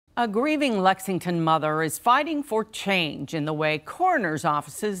A grieving Lexington mother is fighting for change in the way coroner's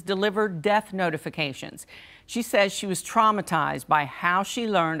offices deliver death notifications. She says she was traumatized by how she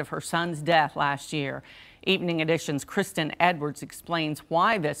learned of her son's death last year. Evening Edition's Kristen Edwards explains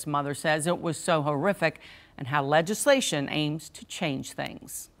why this mother says it was so horrific and how legislation aims to change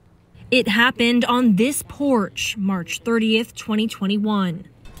things. It happened on this porch, March 30th, 2021.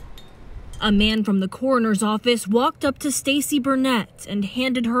 A man from the coroner's office walked up to Stacy Burnett and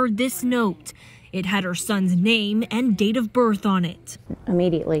handed her this note. It had her son's name and date of birth on it.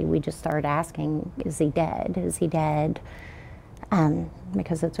 Immediately, we just started asking, is he dead? Is he dead?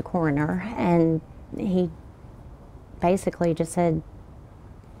 Because it's a coroner. And he basically just said,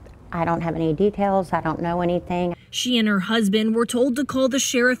 I don't have any details. I don't know anything. She and her husband were told to call the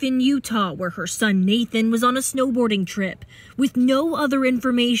sheriff in Utah, where her son Nathan was on a snowboarding trip. With no other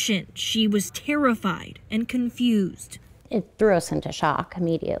information, she was terrified and confused. It threw us into shock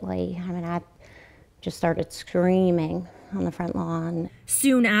immediately. I mean, I just started screaming on the front lawn.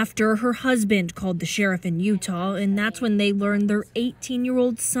 Soon after, her husband called the sheriff in Utah, and that's when they learned their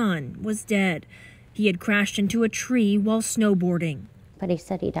 18-year-old son was dead. He had crashed into a tree while snowboarding. But he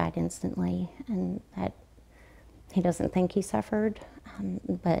said he died instantly, and that he doesn't think he suffered.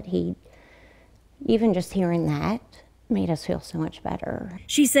 But even just hearing that made us feel so much better.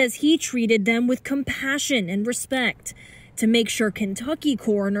 She says he treated them with compassion and respect. To make sure Kentucky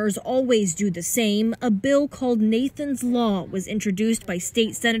coroners always do the same, a bill called Nathan's Law was introduced by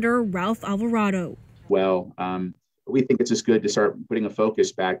State Senator Ralph Alvarado. Well, we think it's just good to start putting a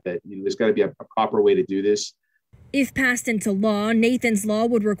focus back that there's got to be a proper way to do this. If passed into law, Nathan's Law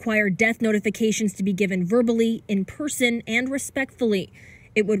would require death notifications to be given verbally, in person, and respectfully.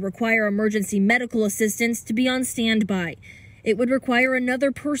 It would require emergency medical assistance to be on standby. It would require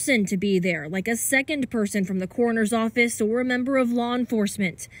another person to be there, like a second person from the coroner's office or a member of law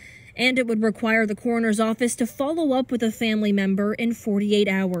enforcement. And it would require the coroner's office to follow up with a family member in 48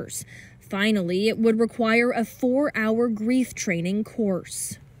 hours. Finally, it would require a 4-hour grief training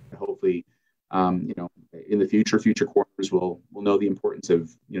course. Hopefully, in the future coroners will know the importance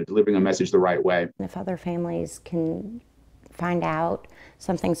of delivering a message the right way. If other families can find out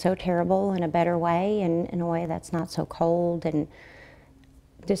something so terrible in a better way, and in a way that's not so cold and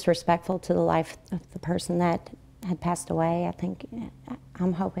disrespectful to the life of the person that had passed away,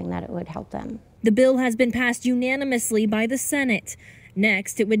 I'm hoping that it would help them. The bill has been passed unanimously by the Senate.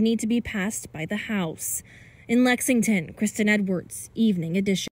 Next, it would need to be passed by the House. In Lexington, Kristen Edwards, Evening Edition.